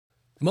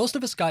Most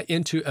of us got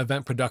into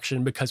event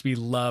production because we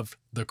love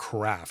the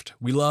craft.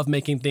 We love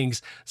making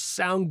things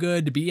sound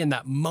good, to be in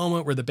that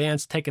moment where the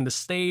band's taking the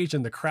stage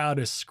and the crowd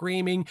is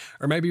screaming.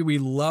 Or maybe we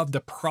love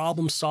the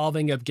problem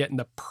solving of getting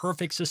the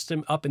perfect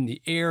system up in the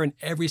air and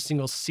every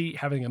single seat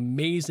having an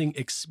amazing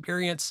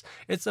experience.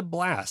 It's a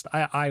blast.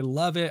 I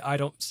love it. I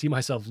don't see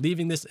myself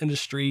leaving this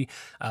industry.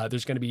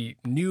 There's going to be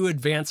new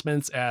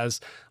advancements as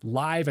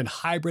live and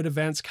hybrid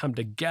events come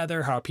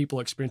together, how people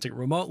experience it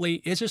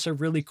remotely. It's just a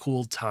really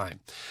cool time.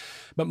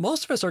 But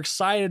most of us are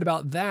excited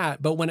about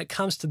that. But when it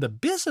comes to the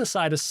business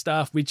side of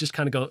stuff, we just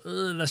kind of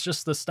go, that's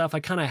just the stuff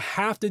I kind of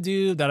have to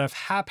do, that I've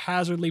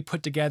haphazardly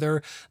put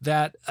together,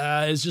 that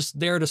is just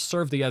there to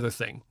serve the other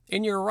thing.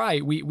 And you're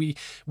right, we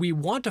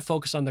want to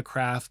focus on the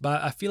craft,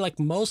 but I feel like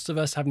most of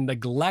us have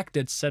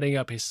neglected setting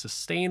up a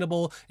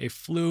sustainable, a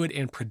fluid,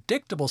 and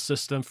predictable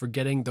system for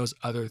getting those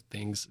other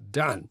things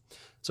done.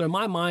 So in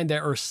my mind,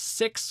 there are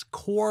 6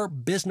 core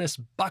business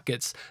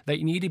buckets that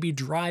you need to be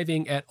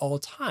driving at all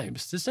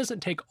times. This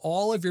doesn't take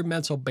all of your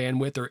mental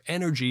bandwidth or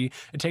energy.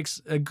 It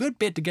takes a good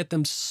bit to get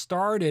them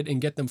started and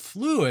get them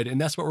fluid,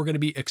 and that's what we're going to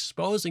be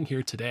exposing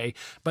here today.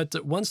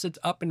 But once it's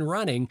up and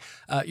running,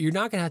 you're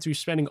not going to have to be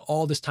spending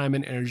all this time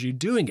and energy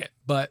doing it.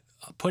 But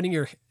putting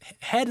your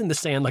head in the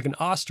sand like an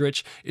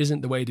ostrich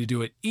isn't the way to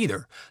do it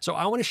either. So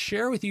I want to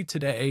share with you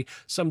today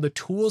some of the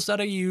tools that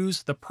I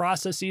use, the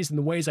processes, and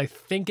the ways I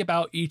think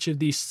about each of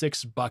these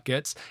 6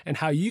 buckets, and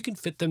how you can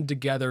fit them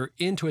together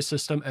into a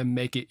system and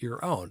make it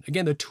your own.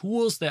 Again, the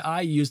tools that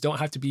I use don't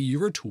have to be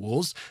your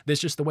tools.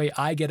 That's just the way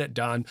I get it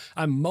done.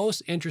 I'm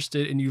most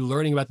interested in you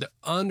learning about the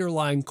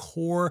underlying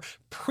core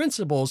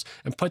principles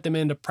and put them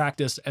into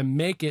practice and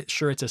make it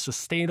sure it's a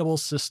sustainable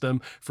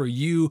system for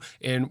you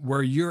and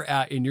where you're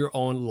at in your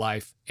own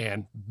life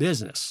and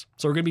business.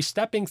 So we're going to be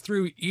stepping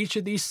through each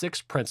of these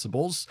 6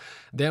 principles.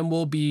 Then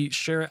I'll be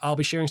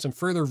sharing some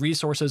further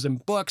resources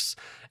and books.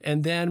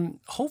 And then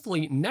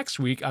hopefully next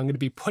week, I'm going to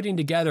be putting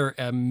together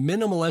a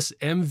minimalist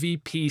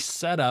MVP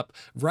setup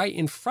right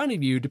in front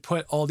of you to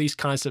put all these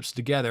concepts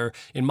together.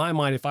 In my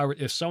mind,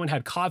 if someone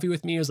had coffee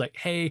with me, it was like,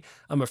 hey,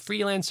 I'm a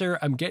freelancer,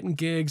 I'm getting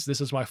gigs, this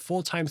is my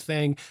full-time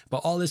thing, but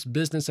all this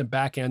business and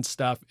back-end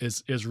stuff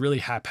is really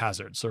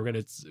haphazard. So we're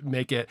going to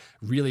make it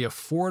really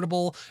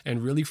affordable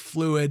and really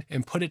fluid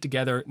and put it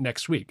together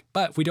next week.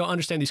 But if we don't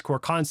understand these core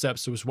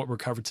concepts, which is what we're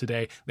covered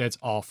today, that's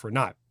all for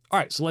naught. All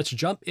right, so let's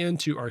jump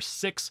into our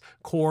 6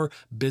 core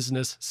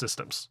business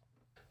systems.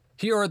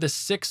 Here are the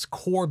 6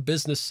 core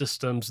business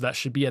systems that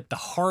should be at the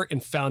heart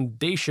and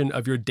foundation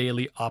of your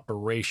daily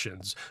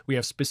operations. We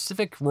have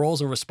specific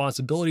roles and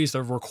responsibilities that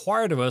are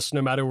required of us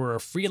no matter we're a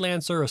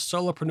freelancer, a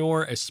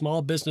solopreneur, a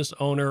small business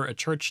owner, a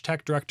church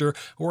tech director,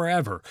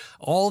 wherever.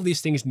 All of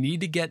these things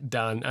need to get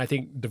done. I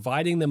think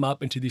dividing them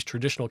up into these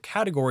traditional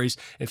categories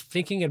and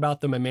thinking about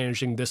them and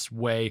managing this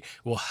way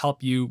will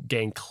help you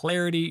gain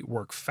clarity,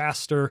 work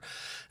faster,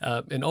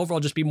 and overall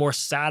just be more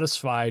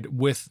satisfied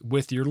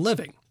with your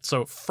living.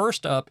 So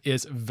first up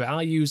is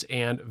values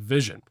and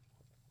vision.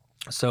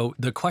 So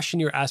the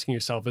question you're asking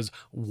yourself is,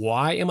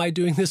 why am I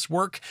doing this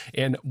work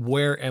and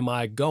where am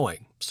I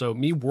going? So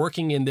me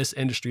working in this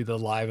industry, the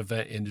live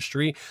event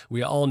industry,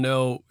 we all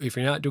know if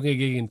you're not doing a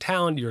gig in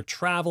town, you're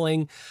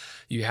traveling,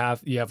 you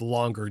have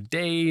longer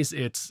days,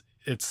 it's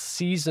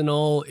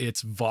seasonal,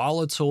 it's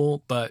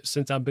volatile, but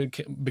since I'm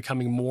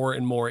becoming more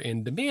and more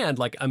in demand,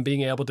 like I'm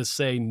being able to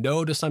say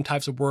no to some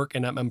types of work,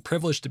 and I'm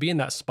privileged to be in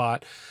that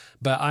spot.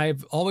 But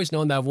I've always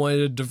known that I've wanted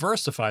to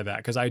diversify that,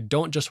 because I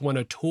don't just want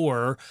to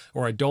tour,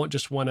 or I don't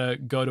just want to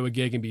go to a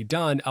gig and be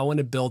done. I want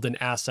to build an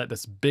asset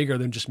that's bigger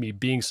than just me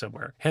being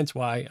somewhere. Hence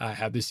why I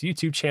have this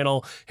YouTube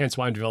channel, hence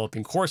why I'm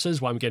developing courses,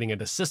 why I'm getting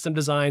into system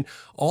design.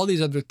 All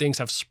these other things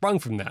have sprung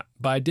from that.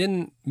 But I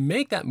didn't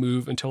make that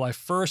move until I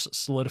first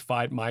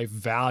solidified my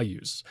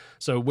values.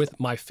 So with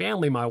my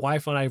family, my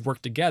wife and I have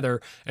worked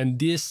together, and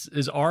this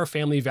is our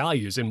family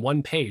values in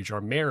one page: our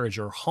marriage,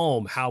 our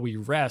home, how we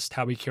rest,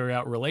 how we carry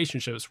out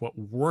relationships, what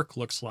work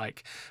looks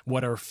like,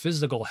 what our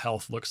physical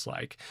health looks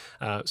like.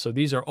 So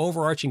these are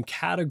overarching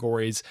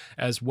categories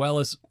as well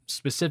as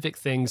specific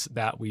things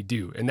that we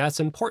do, and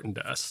that's important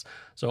to us.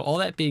 So all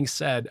that being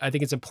said, I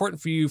think it's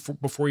important for you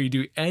before you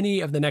do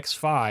any of the next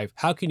 5,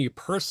 how can you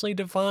personally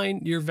define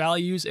your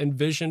values and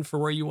vision for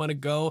where you want to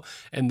go?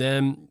 And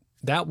then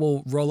that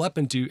will roll up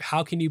into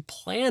how can you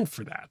plan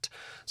for that?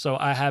 So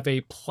I have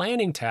a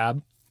planning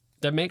tab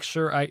that makes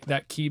sure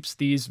that keeps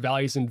these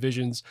values and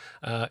visions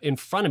in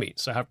front of me.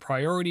 So I have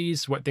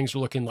priorities, what things are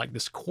looking like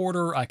this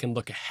quarter. I can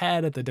look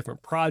ahead at the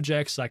different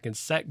projects. I can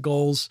set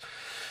goals.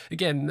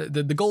 Again,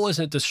 the goal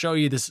isn't to show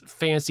you this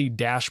fancy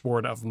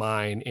dashboard of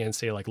mine and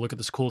say, like, look at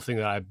this cool thing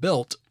that I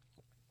built.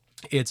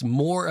 It's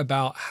more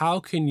about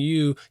how can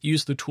you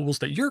use the tools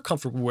that you're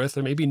comfortable with,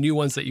 or maybe new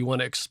ones that you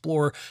want to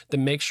explore, to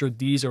make sure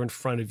these are in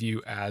front of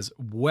you as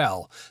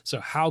well. So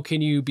how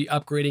can you be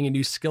upgrading a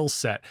new skill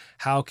set?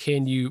 How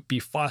can you be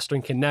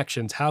fostering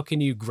connections? How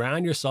can you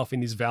ground yourself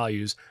in these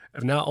values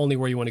of not only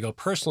where you want to go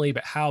personally,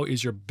 but how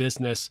is your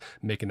business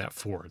making that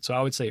forward? So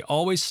I would say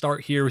always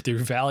start here with your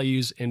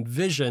values and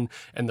vision,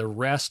 and the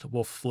rest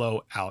will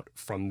flow out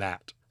from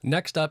that.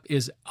 Next up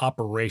is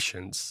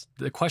operations.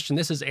 The question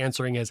this is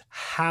answering is,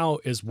 how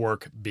is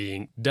work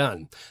being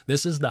done?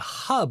 This is the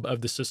hub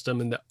of the system,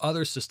 and the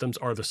other systems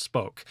are the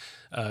spoke.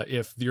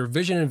 If your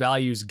vision and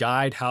values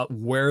guide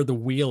where the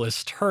wheel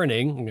is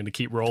turning, I'm going to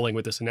keep rolling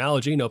with this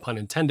analogy, no pun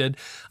intended,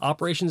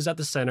 operations is at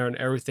the center and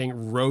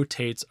everything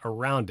rotates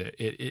around it.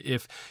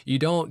 If you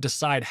don't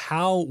decide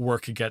how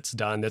work gets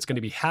done, that's going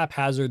to be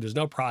haphazard. There's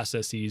no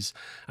processes.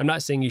 I'm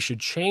not saying you should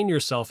chain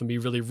yourself and be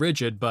really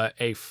rigid, but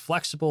a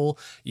flexible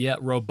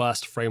yet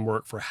robust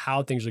framework for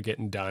how things are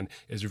getting done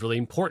is really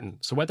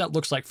important. So what that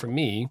looks like for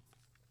me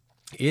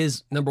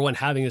is, number one,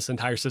 having this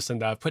entire system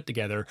that I've put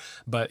together.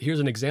 But here's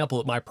an example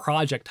of my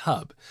project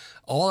hub.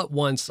 All at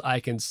once, I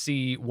can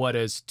see what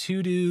is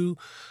to do,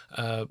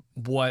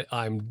 what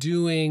I'm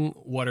doing,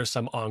 what are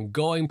some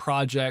ongoing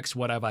projects,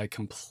 what have I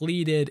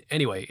completed.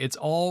 Anyway, it's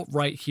all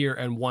right here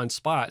in one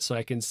spot. So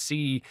I can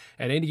see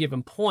at any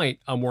given point,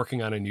 I'm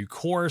working on a new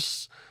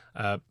course,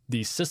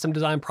 the system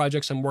design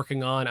projects I'm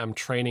working on, I'm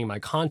training my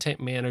content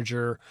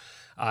manager,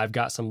 I've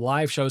got some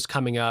live shows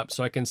coming up,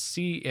 so I can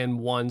see in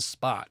one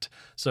spot.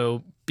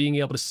 So being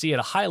able to see at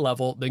a high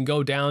level, then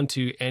go down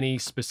to any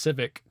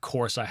specific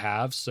course I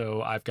have.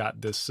 So I've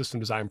got this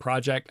system design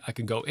project. I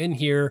can go in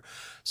here,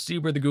 see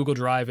where the Google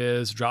Drive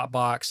is,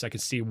 Dropbox. I can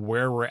see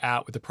where we're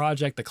at with the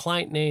project, the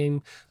client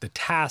name, the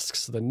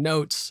tasks, the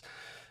notes.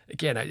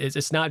 Again,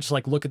 it's not just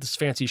like, look at this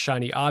fancy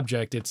shiny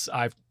object.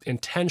 I've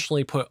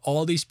intentionally put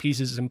all these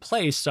pieces in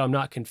place so I'm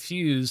not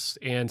confused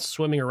and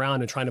swimming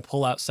around and trying to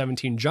pull out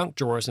 17 junk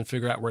drawers and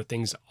figure out where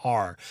things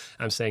are.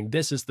 I'm saying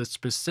this is the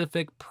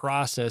specific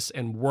process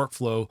and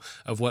workflow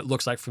of what it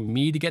looks like for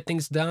me to get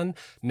things done.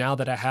 Now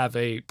that I have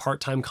a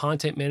part-time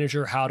content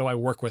manager, how do I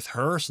work with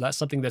her? So that's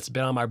something that's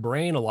been on my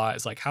brain a lot.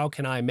 It's like, how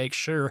can I make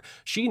sure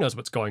she knows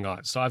what's going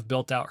on? So I've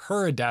built out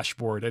her a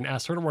dashboard and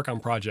asked her to work on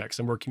projects,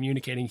 and we're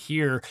communicating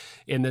here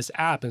in this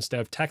app instead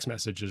of text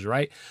messages,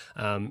 right?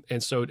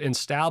 And so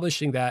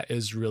establishing that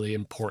is really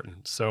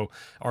important. So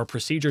our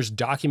procedures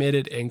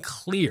documented and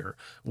clear.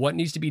 What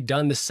needs to be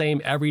done the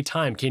same every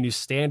time? Can you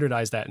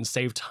standardize that and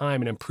save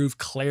time and improve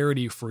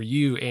clarity for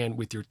you and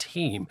with your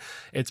team?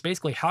 It's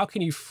basically, how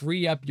can you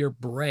free up your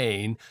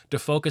brain to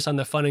focus on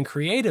the fun and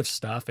creative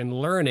stuff and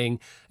learning,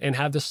 and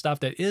have the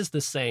stuff that is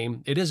the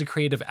same? It is a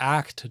creative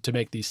act to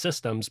make these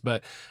systems,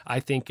 but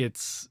I think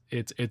it's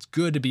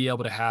good to be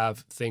able to have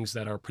things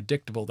that are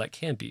predictable, that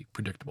can be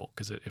predictable,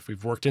 because if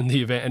we've worked in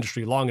the event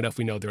industry long enough,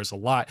 we know there's a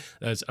lot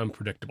that is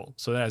unpredictable.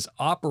 So that is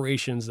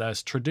operations, that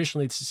is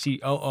traditionally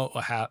COO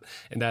hat,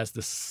 and that is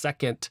the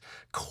second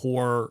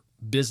core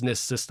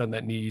business system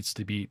that needs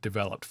to be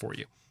developed for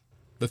you.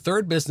 The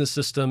third business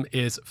system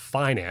is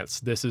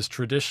finance. This is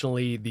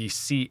traditionally the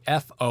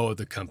CFO of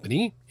the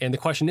company. And the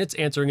question it's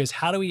answering is,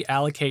 how do we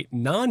allocate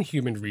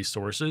non-human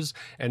resources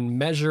and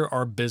measure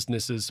our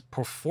business's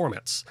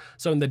performance?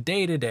 So in the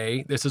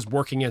day-to-day, this is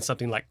working in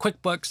something like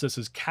QuickBooks. This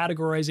is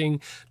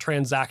categorizing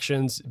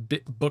transactions,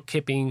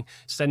 bookkeeping,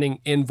 sending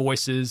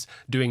invoices,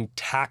 doing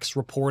tax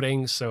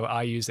reporting. So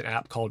I use an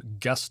app called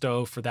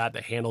Gusto for that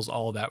handles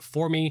all of that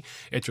for me.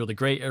 It's really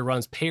great. It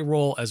runs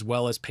payroll as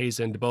well as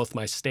pays into both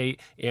my state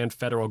and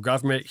federal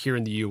government. Here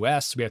in the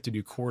US, we have to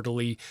do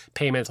quarterly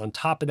payments on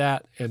top of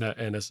that,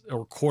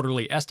 or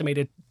quarterly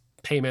estimated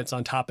payments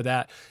on top of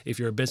that. If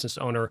you're a business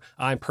owner,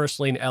 I'm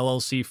personally an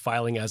LLC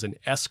filing as an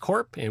S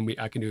Corp, and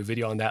I can do a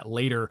video on that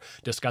later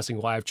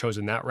discussing why I've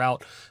chosen that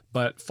route.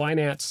 But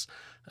finance,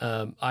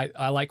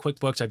 I like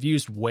QuickBooks. I've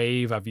used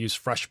Wave, I've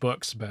used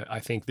FreshBooks, but I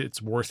think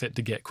it's worth it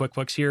to get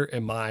QuickBooks here,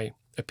 in my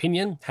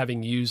opinion,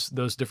 having used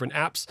those different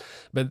apps.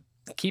 But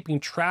keeping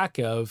track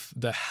of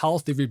the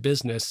health of your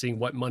business, seeing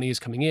what money is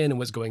coming in and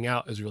what's going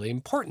out, is really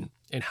important.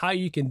 And how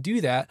you can do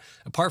that,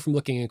 apart from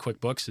looking in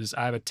QuickBooks, is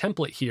I have a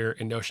template here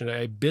in Notion,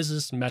 a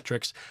business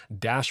metrics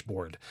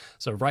dashboard.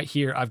 So right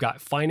here, I've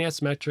got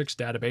finance metrics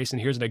database, and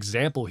here's an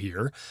example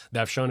here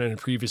that I've shown in a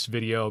previous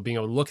video, being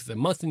able to look at the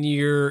month and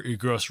year, your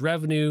gross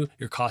revenue,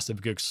 your cost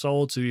of goods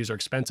sold. So these are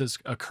expenses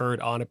occurred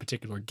on a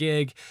particular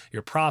gig,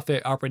 your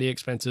profit, operating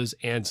expenses,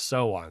 and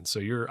so on. So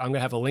I'm going to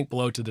have a link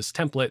below to this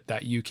template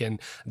that you can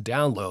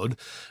download,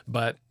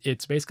 but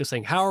it's basically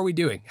saying, how are we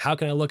doing? How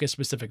can I look at a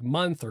specific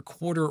month or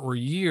quarter or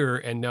year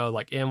and know,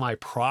 like, am I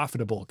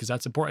profitable? Because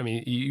that's important. I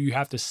mean, you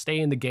have to stay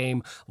in the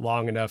game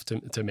long enough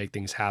to make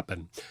things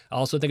happen. I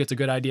also think it's a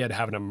good idea to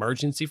have an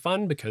emergency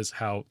fund, because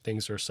how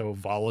things are so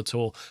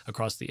volatile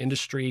across the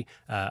industry.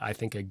 I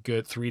think a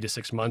good 3 to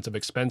 6 months of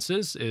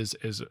expenses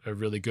is a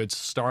really good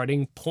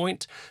starting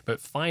point.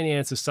 But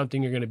finance is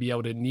something you're going to be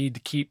able to need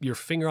to keep your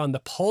finger on the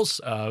pulse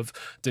of,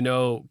 to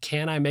know,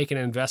 can I make an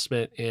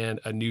investment in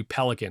a new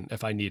Pelican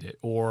if I need it?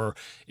 Or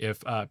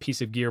if a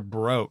piece of gear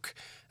broke,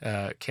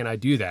 can I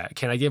do that?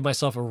 Can I give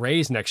myself a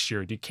raise next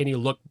year? Can you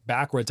look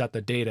backwards at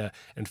the data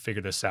and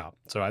figure this out?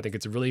 So I think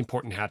it's a really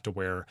important hat to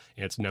wear,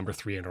 and it's number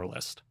 3 on our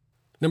list.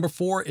 Number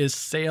 4 is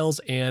sales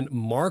and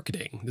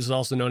marketing. This is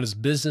also known as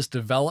business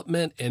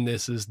development, and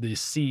this is the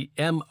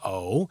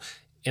CMO.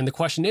 And the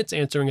question it's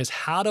answering is,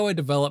 how do I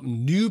develop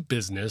new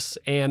business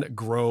and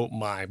grow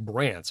my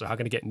brand? So how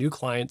can I get new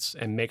clients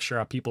and make sure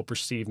how people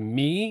perceive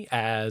me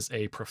as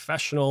a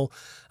professional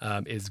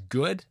is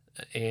good,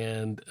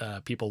 and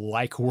people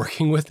like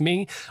working with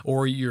me,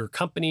 or your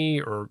company,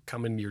 or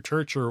coming to your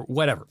church, or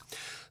whatever.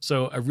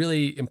 So a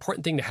really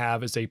important thing to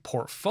have is a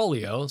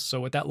portfolio.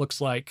 So what that looks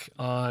like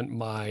on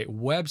my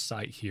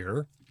website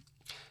here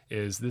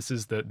is, this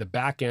is the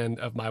back end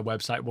of my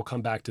website. We'll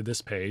come back to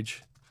this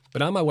page.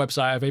 But on my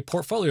website, I have a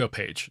portfolio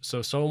page. So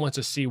if someone wants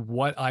to see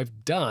what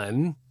I've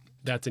done,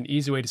 that's an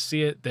easy way to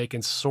see it. They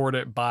can sort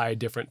it by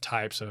different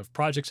types of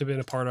projects I've been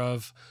a part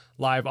of,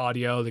 live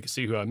audio. They can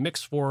see who I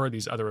mixed for,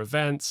 these other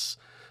events,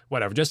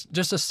 whatever.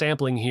 Just a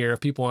sampling here. If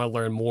people want to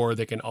learn more,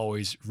 they can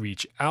always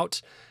reach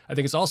out. I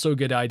think it's also a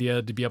good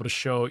idea to be able to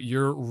show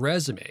your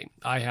resume.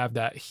 I have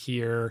that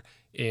here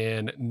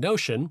in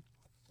Notion.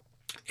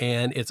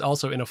 And it's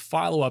also in a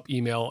follow-up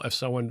email if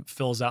someone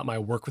fills out my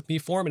work with me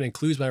form and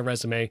includes my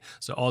resume.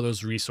 So all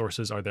those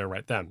resources are there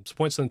right then. So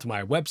points them to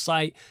my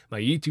website, my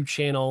YouTube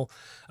channel,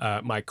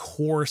 my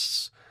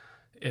course,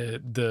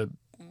 the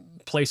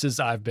places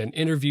I've been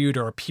interviewed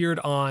or appeared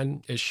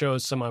on. It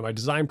shows some of my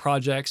design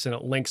projects, and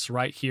it links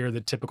right here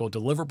the typical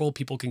deliverable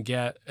people can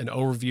get, an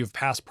overview of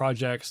past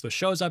projects, the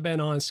shows I've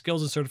been on,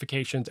 skills and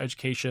certifications,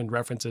 education,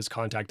 references,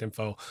 contact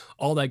info,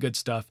 all that good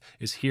stuff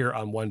is here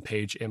on one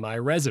page in my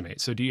resume.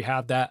 So do you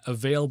have that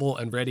available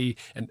and ready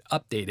and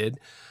updated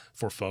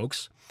for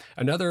folks?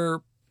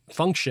 Another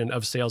function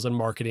of sales and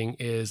marketing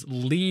is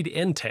lead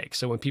intake.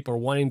 So when people are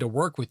wanting to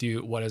work with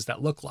you, what does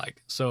that look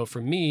like? So for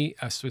me,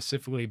 I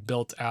specifically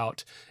built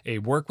out a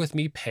work with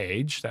me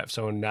page that if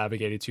someone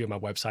navigated to on my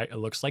website, it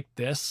looks like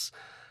this.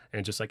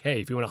 And just like, hey,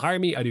 if you want to hire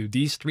me, I do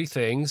these 3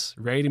 things,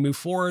 ready to move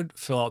forward,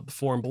 fill out the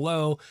form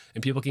below,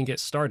 and people can get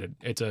started.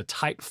 It's a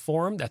typed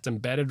form that's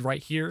embedded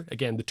right here.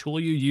 Again, the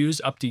tool you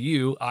use, up to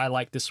you. I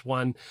like this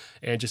one,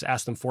 and just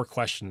ask them 4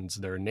 questions: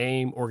 their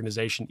name,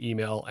 organization,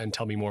 email, and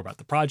tell me more about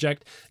the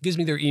project. It gives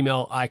me their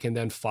email. I can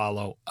then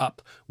follow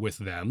up with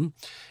them.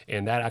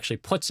 And that actually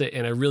puts it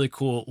in a really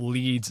cool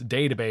leads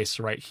database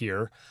right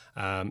here.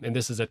 And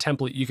this is a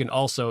template you can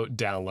also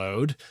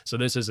download. So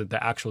this isn't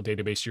the actual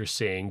database you're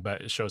seeing,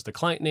 but it shows the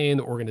client name,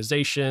 the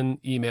organization,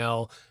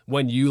 email,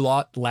 when you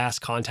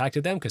last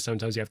contacted them, because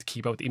sometimes you have to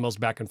keep up with emails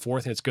back and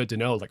forth, and it's good to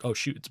know, like, oh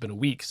shoot, it's been a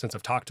week since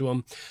I've talked to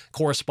them.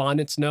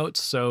 Correspondence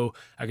notes. So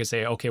I can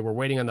say, okay, we're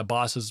waiting on the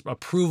boss's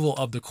approval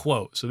of the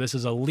quote. So this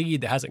is a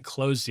lead that hasn't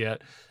closed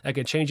yet. I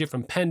can change it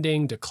from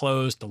pending to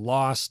closed to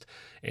lost,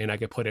 and I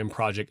can put in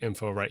project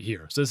info right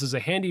here. So this is a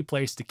handy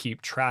place to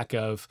keep track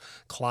of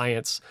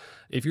clients.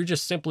 If you're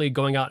just simply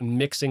going out and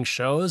mixing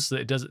shows,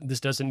 this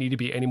doesn't need to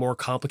be any more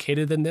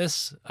complicated than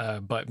this,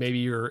 but maybe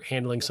you're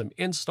handling some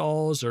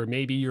installs, or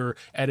maybe you're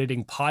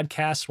editing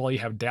podcasts while you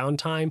have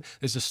downtime.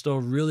 This is still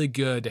really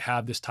good to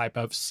have this type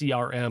of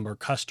CRM, or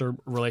customer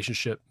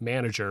relationship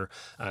manager.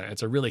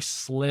 It's a really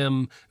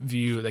slim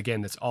view.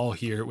 Again, that's all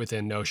here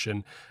within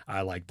Notion.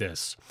 I like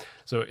this.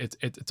 So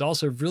it's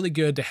also really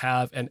good to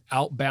have an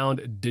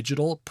outbound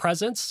digital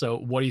presence. So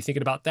what are you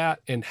thinking about that?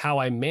 And how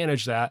I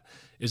manage that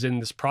is in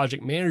this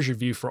project manager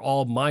view for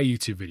all of my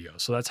YouTube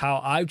videos. So that's how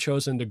I've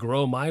chosen to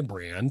grow my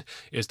brand,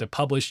 is to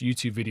publish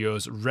YouTube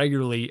videos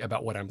regularly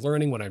about what I'm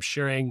learning, what I'm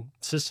sharing,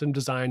 system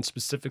design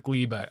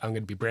specifically, but I'm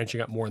going to be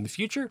branching out more in the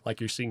future. Like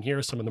you're seeing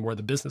here, some of the more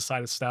the business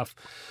side of stuff.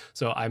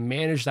 So I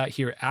manage that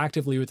here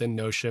actively within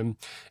Notion,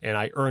 and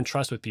I earn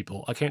trust with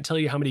people. I can't tell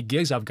you how many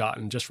gigs I've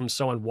gotten just from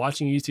someone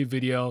watching a YouTube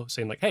video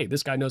saying like, hey,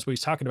 this guy knows what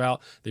he's talking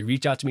about. They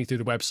reach out to me through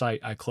the website.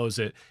 I close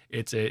it.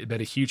 It's been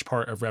a huge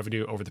part of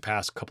revenue over the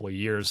past couple of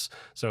years.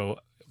 So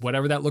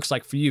whatever that looks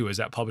like for you, is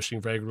that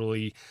publishing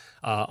regularly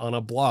on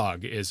a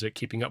blog? Is it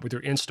keeping up with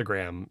your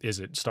Instagram? Is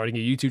it starting a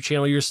YouTube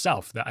channel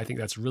yourself? I think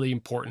that's really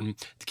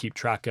important to keep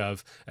track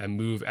of and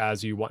move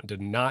as you want, to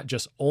not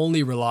just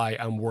only rely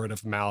on word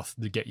of mouth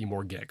to get you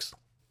more gigs.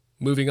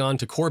 Moving on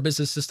to core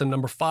business system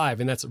number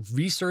 5, and that's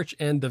research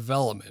and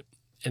development.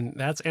 And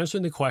that's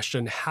answering the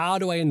question, how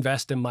do I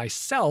invest in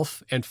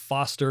myself and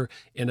foster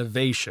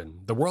innovation?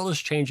 The world is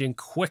changing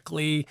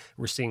quickly.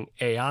 We're seeing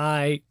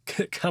AI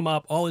come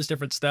up, all this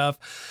different stuff.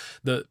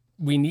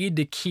 We need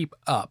to keep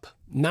up,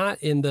 not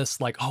in this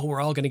like, oh,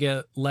 we're all going to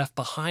get left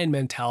behind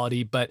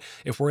mentality, but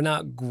if we're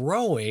not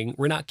growing,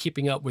 we're not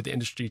keeping up with the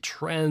industry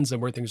trends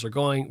and where things are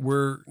going,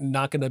 we're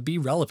not going to be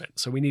relevant.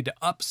 So we need to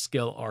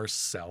upskill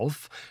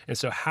ourselves. And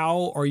so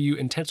how are you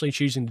intentionally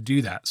choosing to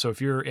do that? So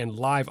if you're in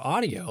live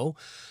audio,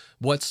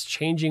 what's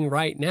changing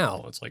right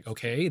now? It's like,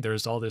 okay,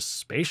 there's all this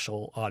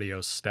spatial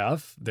audio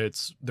stuff.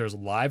 There's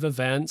live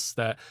events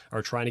that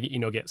are trying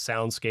to get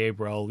Soundscape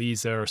or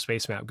Lisa or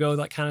Space Map Go,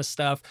 that kind of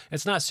stuff.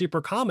 It's not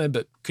super common,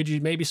 but could you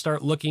maybe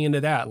start looking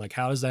into that? Like,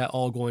 how is that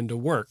all going to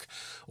work?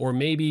 Or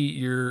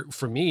maybe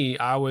for me,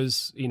 I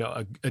was,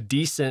 a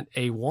decent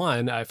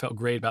A1. I felt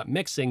great about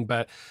mixing,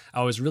 but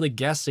I was really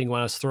guessing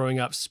when I was throwing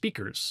up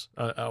speakers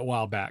a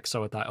while back.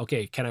 So I thought,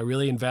 okay, can I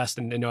really invest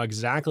and know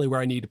exactly where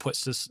I need to put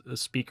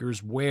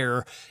speakers where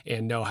here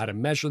and know how to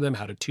measure them,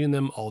 how to tune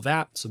them, all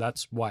that. So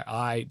that's why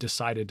I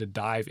decided to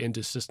dive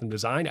into system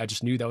design. I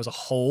just knew that was a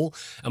hole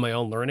in my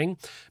own learning.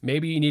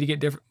 Maybe you need to get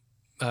different.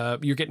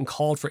 You're getting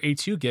called for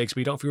A2 gigs,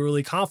 but you don't feel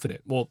really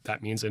confident. Well,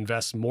 that means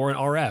invest more in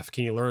RF.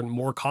 Can you learn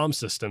more comm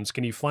systems?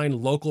 Can you find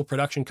local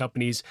production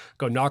companies,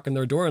 go knock on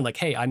their door and like,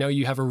 hey, I know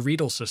you have a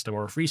Riedel system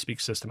or a FreeSpeak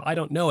system. I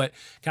don't know it.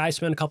 Can I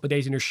spend a couple of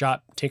days in your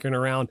shop tinkering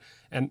around?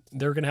 And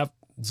they're going to have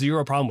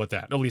zero problem with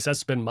that. At least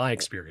that's been my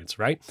experience,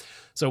 right?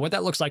 So what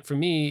that looks like for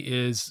me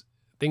is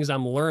things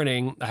I'm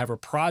learning. I have a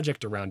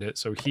project around it.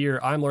 So here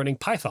I'm learning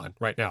Python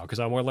right now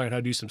because I want to learn how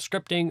to do some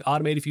scripting,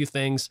 automate a few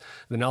things,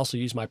 then also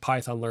use my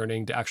Python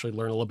learning to actually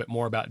learn a little bit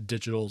more about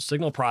digital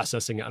signal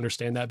processing and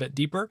understand that a bit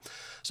deeper.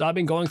 So I've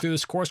been going through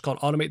this course called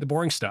Automate the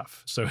Boring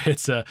Stuff. So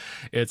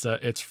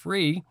it's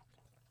free.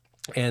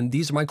 And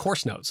these are my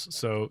course notes.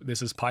 So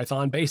this is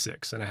Python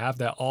basics, and I have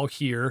that all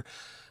here.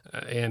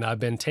 And I've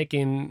been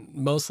taking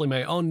mostly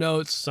my own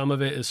notes. Some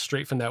of it is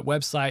straight from that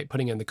website,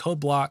 putting in the code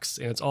blocks,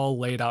 and it's all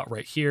laid out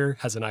right here.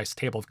 Has a nice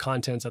table of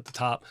contents at the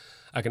top.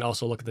 I can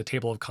also look at the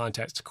table of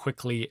contents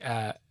quickly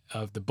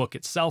of the book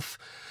itself.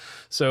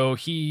 So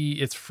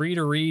it's free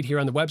to read here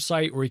on the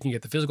website, or you can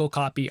get the physical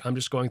copy. I'm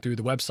just going through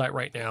the website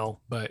right now,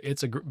 but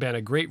it's been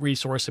a great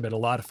resource. It's been a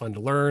lot of fun to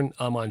learn.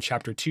 I'm on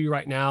chapter 2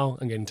 right now.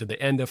 I'm getting to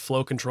the end of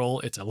flow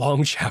control. It's a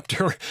long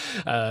chapter.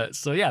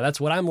 So yeah,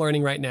 that's what I'm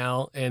learning right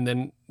now. And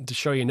then to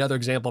show you another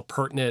example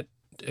pertinent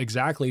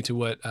exactly to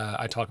what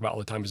I talk about all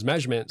the time is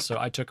measurement. So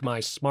I took my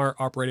Smart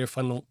Operator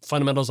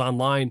Fundamentals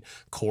Online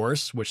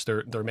course, which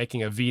they're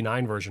making a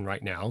V9 version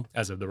right now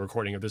as of the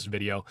recording of this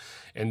video.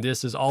 And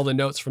this is all the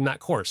notes from that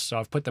course. So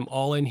I've put them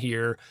all in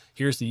here.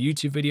 Here's the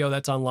YouTube video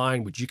that's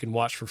online, which you can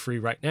watch for free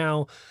right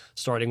now,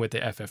 starting with the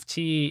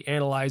FFT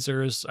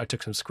analyzers. I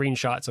took some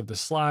screenshots of the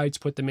slides,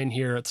 put them in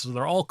here. So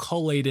they're all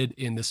collated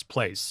in this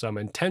place. So I'm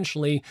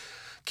intentionally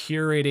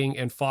curating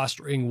and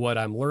fostering what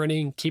I'm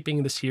learning,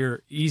 keeping this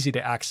here easy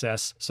to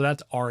access. So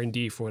that's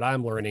R&D for what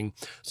I'm learning.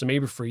 So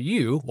maybe for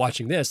you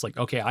watching this, like,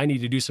 okay, I need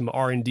to do some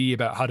R&D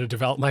about how to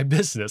develop my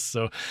business.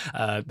 So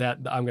that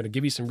I'm going to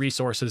give you some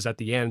resources at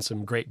the end,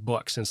 some great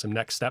books and some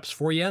next steps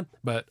for you.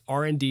 But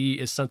R&D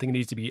is something that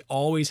needs to be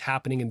always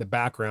happening in the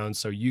background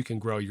so you can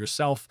grow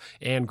yourself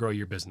and grow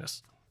your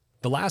business.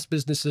 The last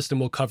business system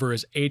we'll cover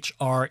is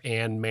HR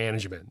and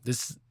management.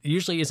 This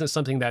usually isn't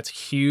something that's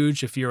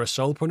huge if you're a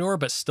solopreneur,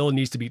 but still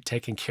needs to be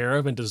taken care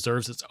of and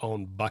deserves its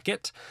own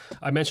bucket.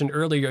 I mentioned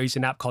earlier I use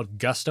an app called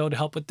Gusto to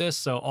help with this.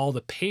 So all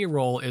the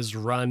payroll is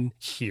run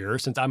here.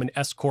 Since I'm an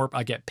S Corp,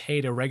 I get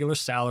paid a regular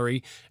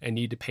salary and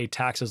need to pay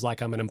taxes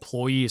like I'm an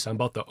employee. So I'm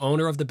both the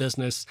owner of the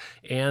business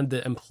and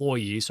the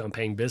employee. So I'm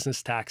paying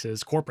business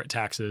taxes, corporate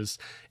taxes,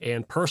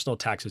 and personal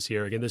taxes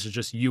here. Again, this is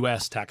just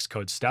US tax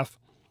code stuff.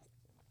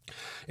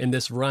 And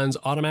this runs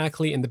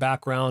automatically in the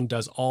background,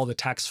 does all the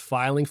tax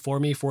filing for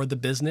me for the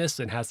business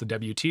and has the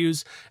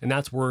W-2s, and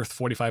that's worth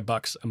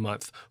 $45 a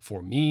month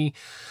for me.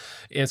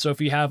 And so if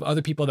you have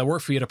other people that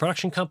work for you at a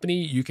production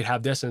company, you could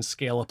have this and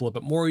scale up a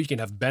little bit more. You can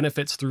have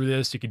benefits through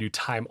this. You can do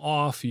time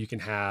off. You can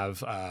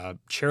have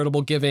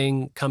charitable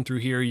giving come through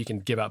here. You can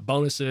give out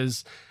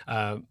bonuses.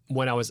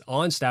 When I was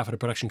on staff at a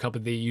production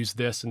company, they used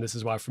this, and this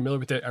is why I'm familiar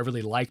with it. I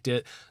really liked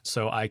it,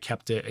 so I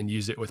kept it and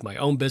used it with my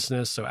own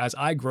business. So as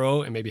I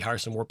grow and maybe hire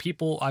some more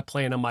people, I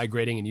plan on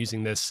migrating and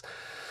using this.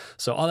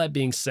 So all that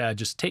being said,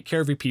 just take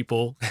care of your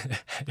people,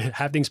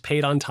 have things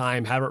paid on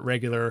time, have it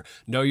regular,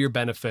 know your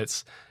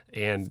benefits.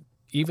 And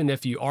even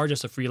if you are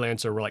just a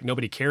freelancer where like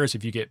nobody cares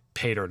if you get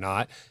paid or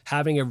not,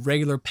 having a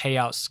regular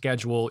payout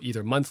schedule,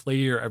 either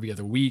monthly or every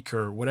other week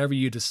or whatever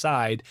you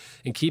decide,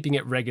 and keeping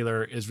it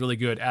regular is really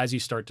good as you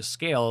start to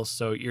scale.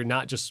 So you're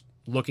not just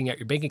looking at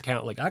your bank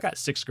account like, I got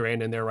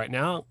 $6,000 in there right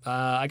now.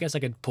 I guess I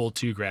could pull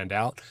 $2,000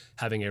 out.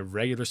 Having a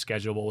regular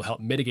schedule will help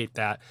mitigate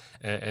that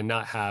and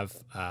not have,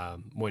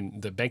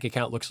 when the bank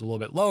account looks a little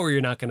bit lower,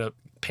 you're not going to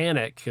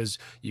panic because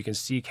you can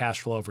see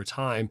cash flow over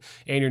time,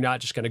 and you're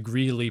not just going to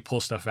greedily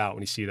pull stuff out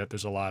when you see that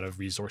there's a lot of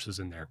resources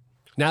in there.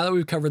 Now that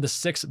we've covered the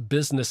 6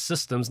 business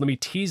systems, let me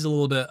tease a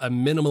little bit a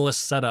minimalist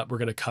setup we're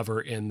going to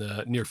cover in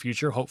the near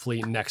future,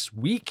 hopefully next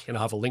week, and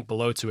I'll have a link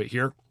below to it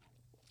here.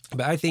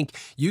 But I think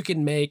you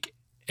can make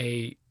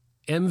a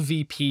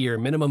MVP or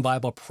minimum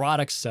viable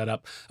product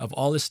setup of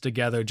all this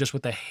together just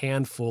with a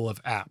handful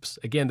of apps.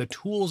 Again, the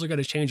tools are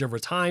going to change over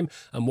time.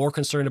 I'm more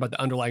concerned about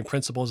the underlying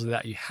principles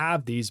that you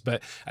have these,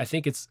 but I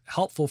think it's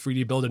helpful for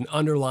you to build an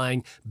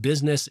underlying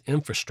business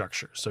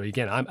infrastructure. So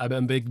again, I'm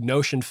a big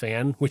Notion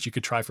fan, which you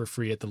could try for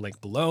free at the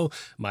link below.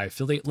 My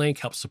affiliate link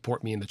helps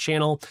support me in the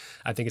channel.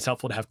 I think it's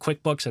helpful to have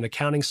QuickBooks and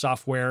accounting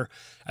software.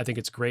 I think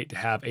it's great to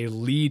have a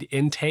lead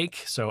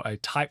intake, so a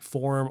type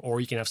form,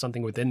 or you can have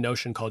something within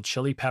Notion called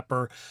Chili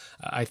Pepper.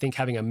 I think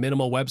having a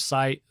minimal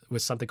website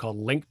with something called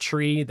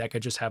Linktree that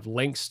could just have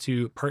links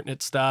to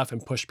pertinent stuff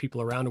and push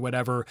people around or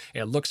whatever.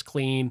 It looks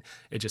clean.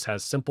 It just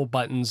has simple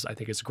buttons. I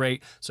think it's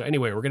great. So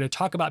anyway, we're going to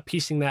talk about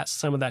piecing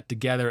some of that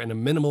together in a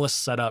minimalist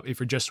setup if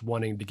you're just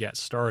wanting to get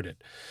started.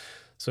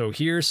 So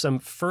here's some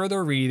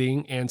further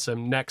reading and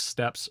some next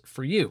steps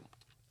for you.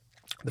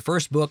 The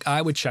first book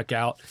I would check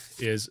out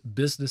is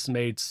Business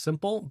Made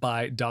Simple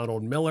by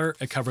Donald Miller.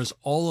 It covers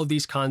all of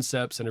these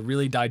concepts in a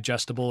really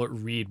digestible,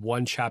 read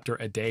one chapter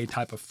a day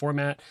type of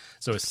format.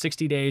 So it's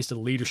 60 days to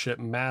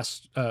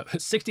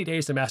 60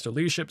 days to master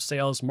leadership,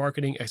 sales,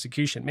 marketing,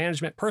 execution,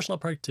 management, personal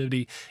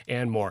productivity,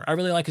 and more. I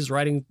really like his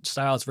writing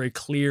style. It's very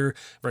clear,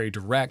 very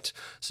direct.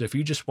 So if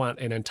you just want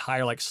an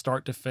entire like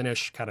start to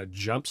finish kind of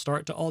jump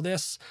start to all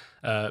this,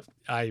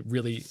 I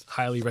really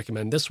highly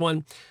recommend this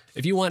one.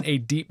 If you want a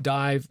deep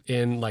dive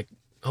in like,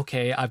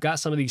 okay, I've got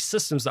some of these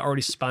systems that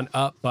already spun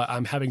up, but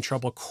I'm having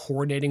trouble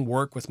coordinating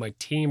work with my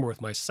team or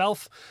with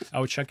myself, I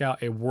would check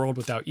out A World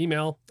Without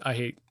Email. I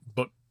hate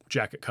book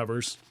jacket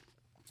covers.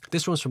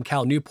 This one's from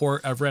Cal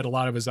Newport. I've read a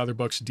lot of his other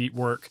books, Deep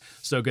Work,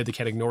 So Good They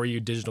Can't Ignore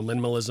You, Digital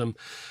Minimalism.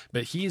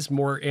 But he's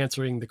more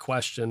answering the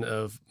question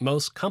of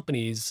most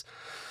companies,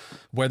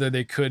 whether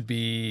they could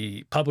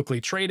be publicly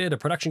traded, a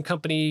production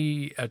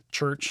company, a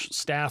church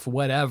staff,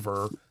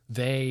 whatever,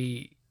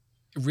 they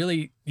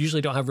really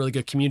usually don't have really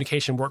good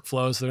communication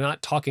workflows. They're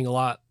not talking a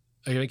lot,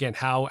 again,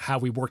 how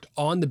we worked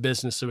on the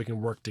business so we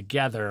can work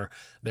together.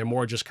 They're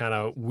more just kind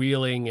of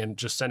wheeling and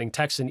just sending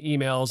texts and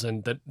emails,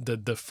 and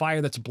the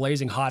fire that's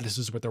blazing hot, this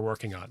is what they're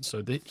working on.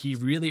 So he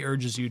really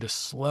urges you to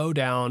slow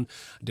down,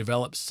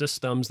 develop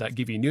systems that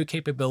give you new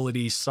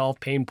capabilities, solve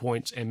pain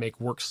points, and make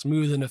work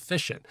smooth and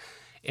efficient.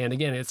 And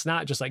again, it's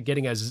not just like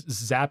getting a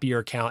Zapier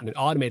account and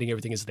automating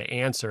everything is the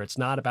answer. It's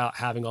not about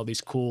having all these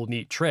cool,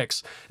 neat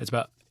tricks. It's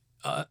about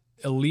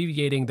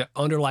alleviating the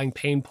underlying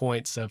pain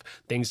points of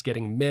things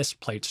getting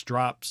missed, plates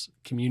drops,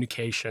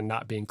 communication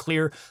not being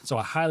clear. So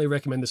I highly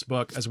recommend this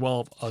book as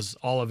well as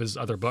all of his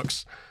other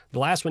books. The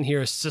last one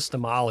here is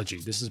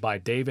Systemology. This is by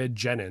David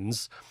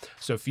Jennings.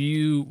 So if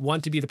you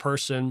want to be the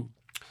person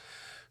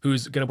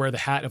who's going to wear the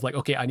hat of like,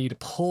 okay, I need to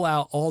pull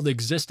out all the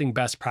existing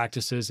best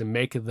practices and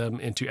make them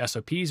into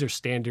SOPs or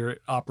standard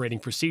operating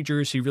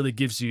procedures. He really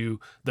gives you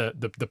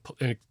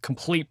the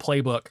complete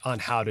playbook on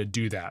how to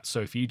do that. So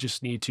if you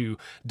just need to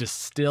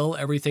distill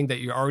everything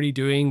that you're already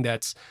doing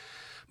that's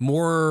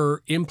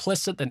more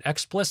implicit than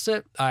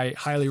explicit, I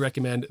highly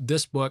recommend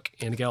this book.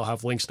 And again, I'll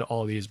have links to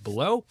all of these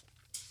below.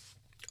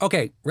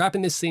 Okay,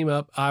 wrapping this theme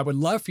up, I would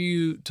love for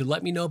you to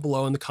let me know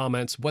below in the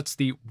comments what's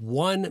the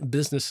one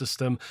business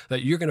system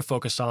that you're going to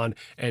focus on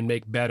and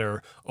make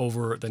better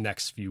over the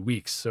next few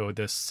weeks. So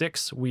the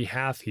 6 we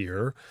have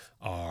here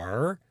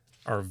are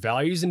our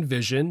values and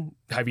vision.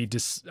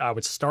 I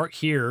would start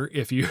here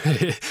if you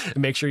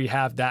make sure you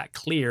have that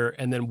clear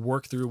and then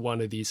work through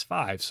one of these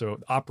 5. So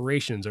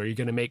operations, are you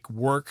going to make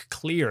work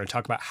clear and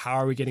talk about how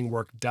are we getting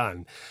work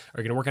done? Are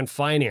you going to work on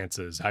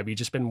finances? Have you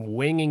just been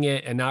winging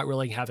it and not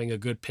really having a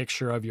good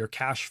picture of your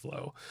cash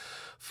flow?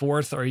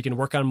 4th, are you going to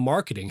work on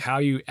marketing? How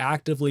are you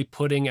actively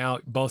putting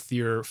out both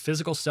your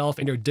physical self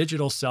and your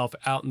digital self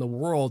out in the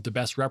world to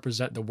best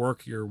represent the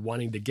work you're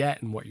wanting to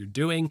get and what you're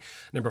doing?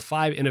 Number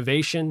 5,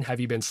 innovation. Have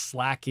you been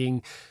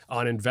slacking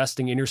on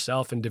investing in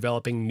yourself and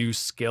developing new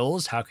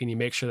skills? How can you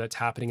make sure that's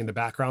happening in the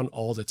background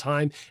all the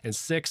time? And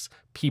 6,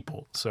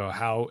 people. So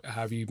how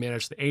have you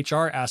managed the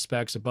HR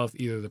aspects of both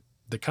either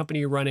the company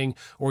you're running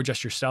or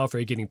just yourself? Are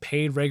you getting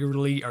paid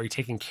regularly? Are you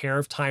taking care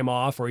of time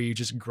off? Or are you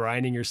just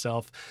grinding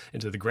yourself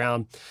into the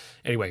ground?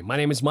 Anyway, my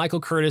name is Michael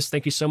Curtis.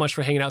 Thank you so much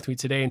for hanging out with me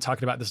today and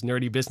talking about this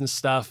nerdy business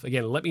stuff.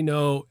 Again, let me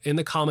know in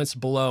the comments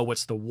below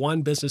what's the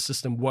one business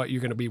system, what you're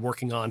going to be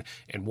working on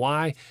and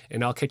why.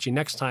 And I'll catch you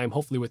next time,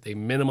 hopefully with a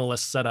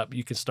minimalist setup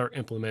you can start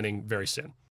implementing very soon.